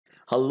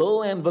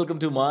Hello and welcome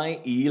to my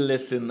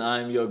e-lesson.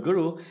 I'm your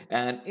guru,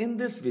 and in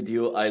this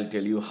video I'll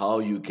tell you how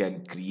you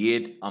can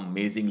create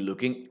amazing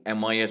looking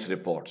MIS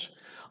reports.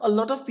 A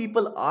lot of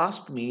people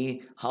ask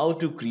me how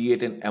to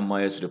create an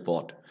MIS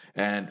report,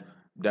 and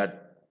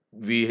that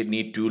we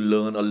need to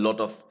learn a lot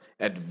of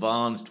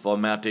advanced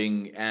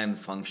formatting and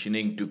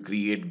functioning to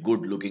create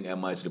good looking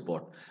MIS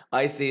report.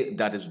 I say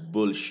that is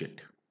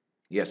bullshit.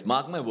 Yes,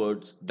 mark my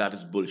words, that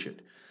is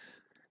bullshit.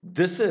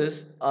 This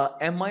is a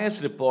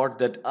MIS report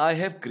that I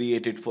have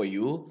created for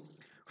you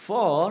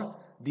for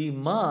the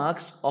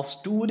marks of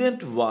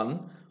student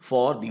 1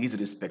 for these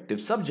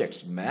respective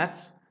subjects: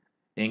 maths,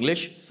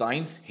 English,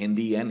 science,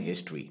 Hindi and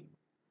history.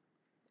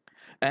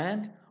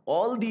 And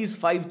all these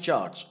 5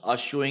 charts are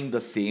showing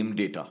the same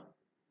data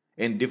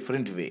in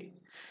different way.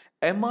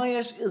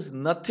 MIS is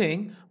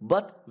nothing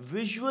but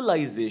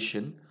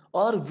visualization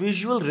or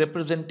visual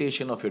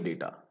representation of your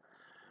data.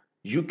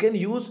 You can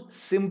use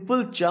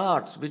simple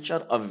charts which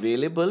are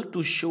available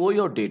to show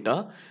your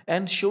data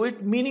and show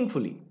it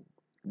meaningfully.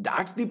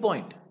 That's the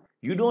point.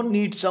 You don't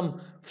need some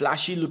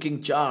flashy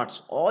looking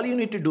charts. All you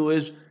need to do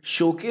is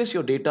showcase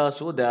your data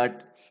so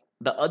that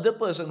the other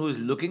person who is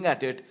looking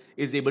at it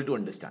is able to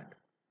understand.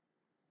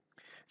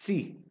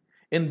 See,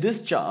 in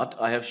this chart,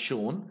 I have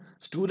shown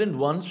student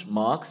 1's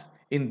marks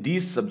in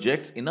these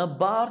subjects in a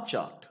bar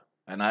chart,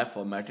 and I have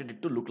formatted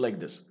it to look like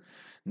this.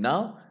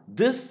 Now,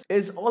 this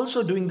is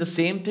also doing the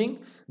same thing.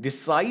 The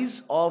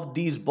size of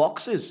these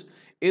boxes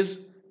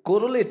is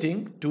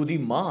correlating to the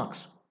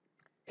marks.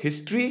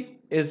 History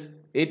is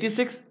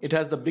 86, it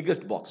has the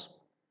biggest box.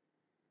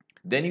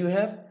 Then you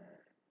have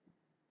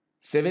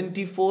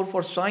 74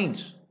 for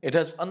science, it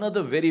has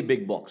another very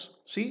big box.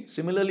 See,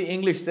 similarly,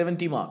 English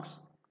 70 marks.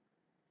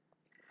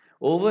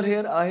 Over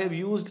here, I have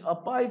used a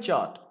pie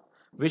chart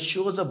which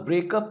shows a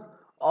breakup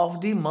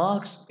of the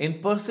marks in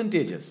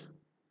percentages.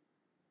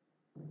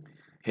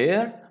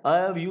 Here, I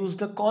have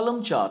used a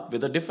column chart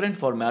with a different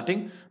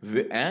formatting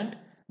and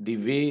the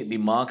way the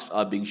marks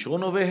are being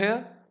shown over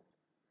here.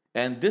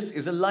 And this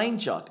is a line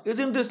chart.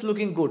 Isn't this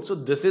looking good? So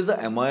this is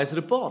a MIS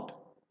report.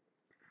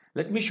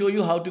 Let me show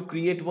you how to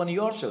create one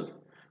yourself.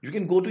 You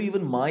can go to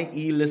even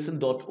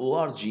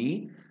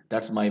myelesson.org,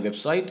 that's my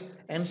website,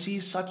 and see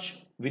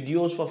such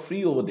videos for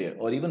free over there,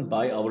 or even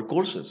buy our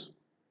courses.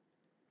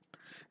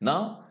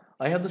 Now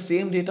I have the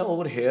same data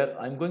over here.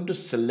 I'm going to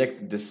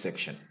select this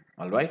section.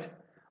 All right.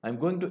 I'm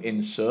going to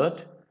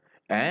insert,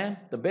 and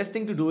the best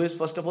thing to do is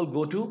first of all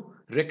go to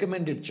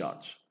recommended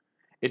charts.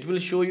 It will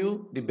show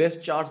you the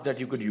best charts that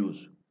you could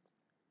use.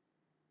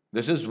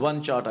 This is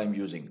one chart I'm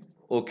using.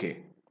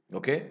 Okay.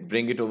 Okay.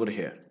 Bring it over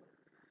here.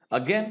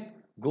 Again,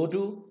 go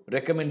to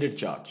recommended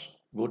charts.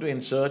 Go to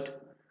insert.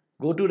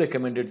 Go to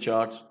recommended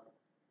charts.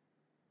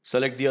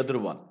 Select the other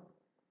one.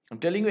 I'm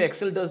telling you,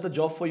 Excel does the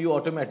job for you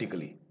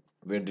automatically.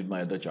 Where did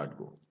my other chart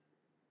go?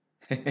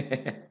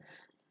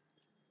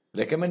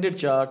 Recommended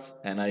charts,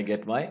 and I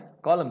get my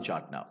column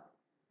chart now.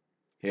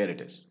 Here it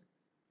is.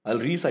 I'll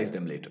resize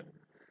them later.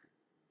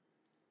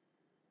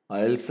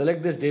 I'll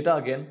select this data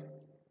again.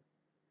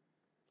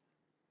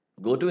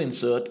 Go to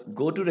insert,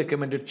 go to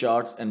recommended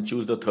charts and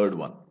choose the third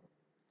one.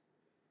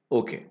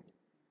 Okay.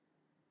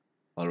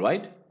 All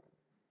right.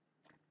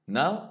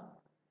 Now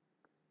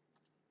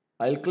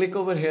I'll click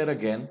over here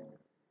again.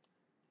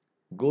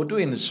 Go to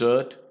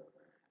insert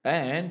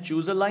and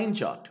choose a line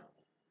chart.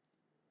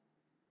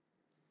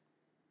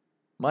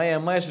 My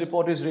MIS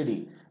report is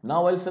ready.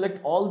 Now I'll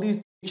select all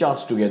these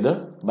charts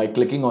together by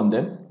clicking on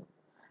them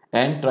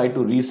and try to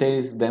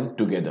resize them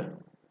together.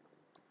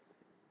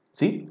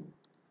 See?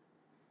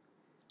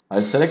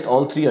 I'll select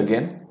all three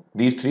again,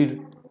 these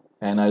three,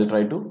 and I'll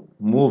try to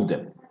move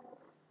them.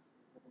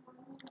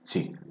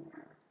 See?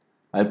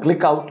 I'll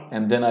click out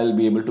and then I'll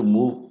be able to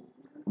move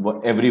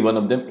every one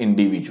of them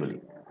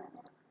individually.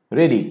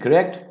 Ready,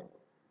 correct?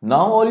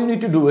 Now all you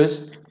need to do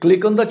is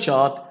click on the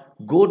chart,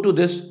 go to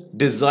this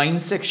design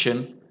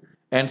section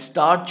and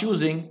start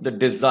choosing the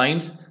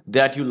designs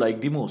that you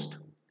like the most.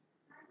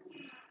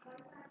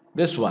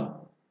 This one.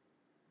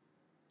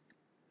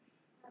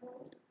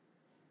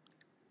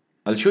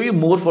 I'll show you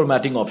more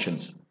formatting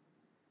options.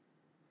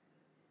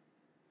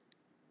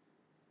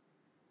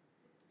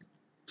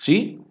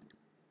 See?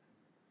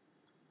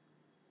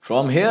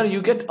 From here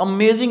you get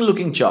amazing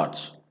looking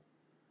charts.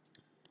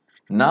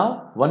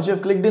 Now, once you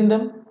have clicked in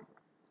them,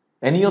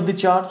 any of the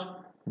charts,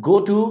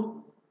 go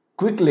to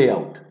quick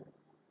layout.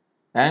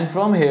 And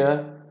from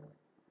here,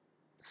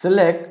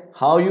 select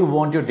how you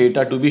want your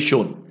data to be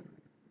shown.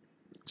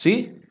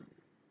 See?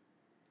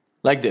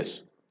 Like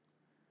this.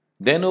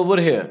 Then over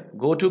here,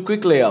 go to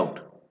quick layout.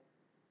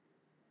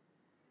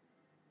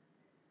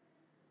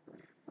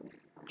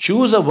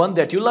 Choose a one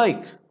that you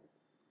like.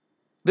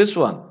 This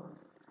one.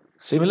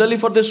 Similarly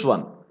for this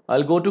one,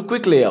 I'll go to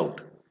quick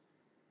layout.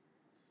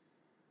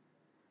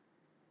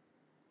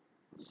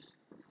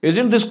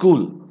 Isn't this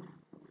cool?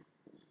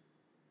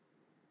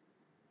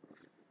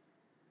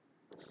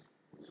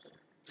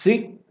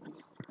 See?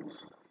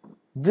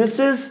 This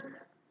is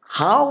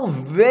how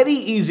very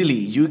easily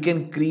you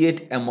can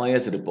create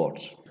MIS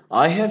reports.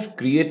 I have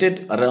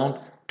created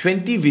around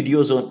 20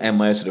 videos on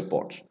MIS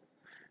reports.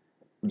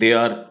 They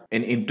are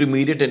an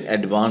intermediate and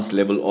advanced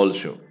level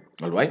also.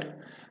 All right.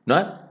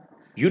 Now,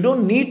 you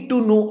don't need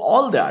to know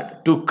all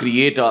that to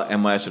create a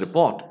MIS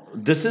report.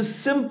 This is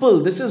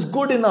simple. This is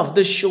good enough.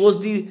 This shows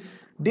the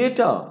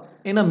data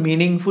in a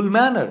meaningful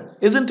manner,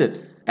 isn't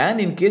it? And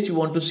in case you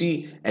want to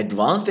see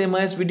advanced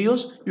MIS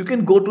videos, you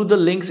can go to the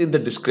links in the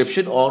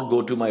description or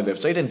go to my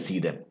website and see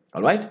them.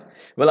 All right.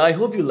 Well, I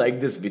hope you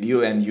liked this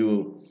video and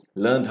you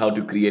learned how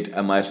to create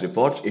MIS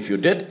reports. If you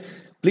did,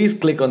 please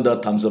click on the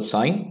thumbs up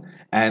sign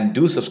and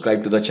do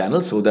subscribe to the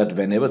channel so that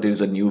whenever there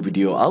is a new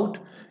video out,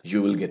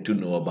 you will get to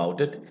know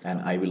about it, and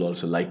I will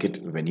also like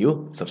it when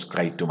you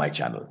subscribe to my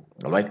channel.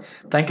 All right.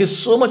 Thank you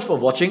so much for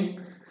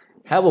watching.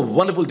 Have a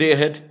wonderful day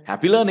ahead.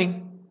 Happy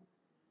learning.